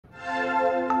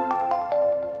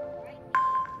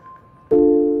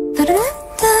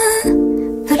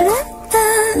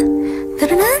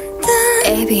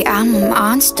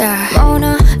monster.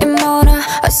 Mona and Mona,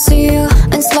 I see you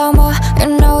in slow-mo. You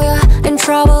know you're in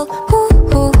trouble.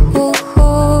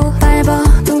 밟아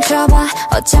둥쳐봐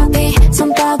어차피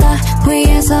손바닥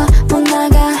위에서 못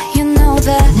나가. You know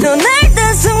that. 넌 날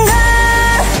딴 순간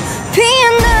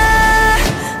피어나.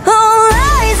 All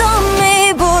eyes on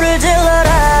me. 불을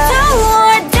질러라. Do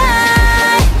or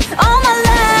die all my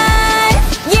life.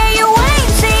 Yeah, you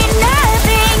ain't seen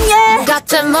nothing yet. got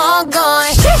them all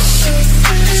going.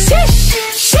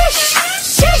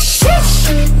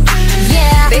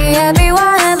 Yeah,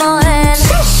 BABYMON.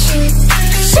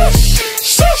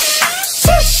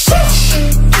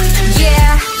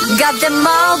 Yeah, got them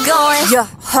all going. Yeah,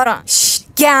 hold on.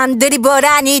 안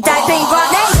드리블하니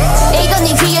달팽이관에 이건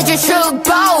네 귀에 줄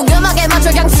축복. 음악에 맞춰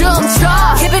그냥 춤춰.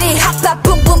 히비리 핫핫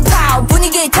뿜뿜 파우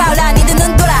분위기 타올라 니들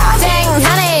눈 돌아.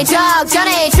 땡하니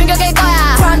적잖이 충격일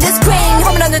거야. From the screen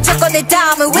홈런은 쳤고 내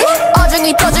다음을 위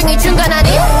어중이 to중이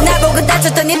중간하니. 날 보고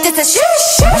다쳤던 입뜻에 쉬쉬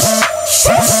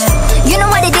You know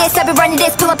what it is, I've been running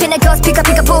this. Pull up in a ghost, pick up,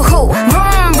 boo-hoo.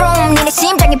 Vroom, vroom, 니네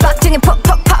심장이 박등에 pop,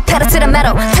 pop, pop. Pedal to the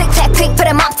metal, click, clack, click, put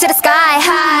 'em up to the sky.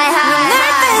 High, high,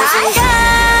 날 뺀 순간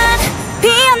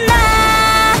피어나.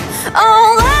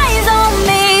 All eyes on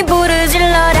me, 불을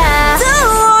질러라. Do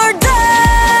or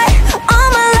die, all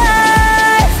my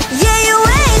life. Yeah, you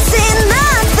ain't seen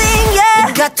nothing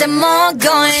yet. Got them all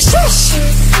going. Shush,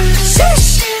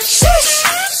 shush, shush,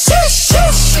 shush,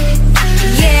 shush.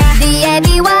 Yeah,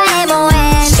 BABYMON.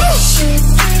 Shush,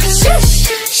 shush,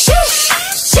 shush,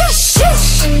 shush, shush.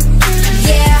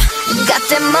 Yeah, got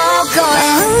them all going.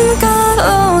 한가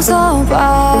웃어봐.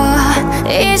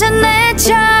 이제 내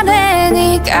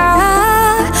차례니까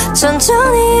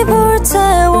천천히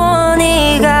불태워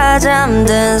네가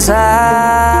잠든 사이.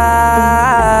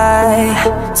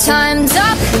 Time's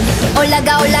up.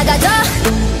 올라가 올라가 더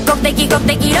꼭대기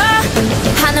꼭대기로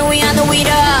하늘 위 하늘 위로.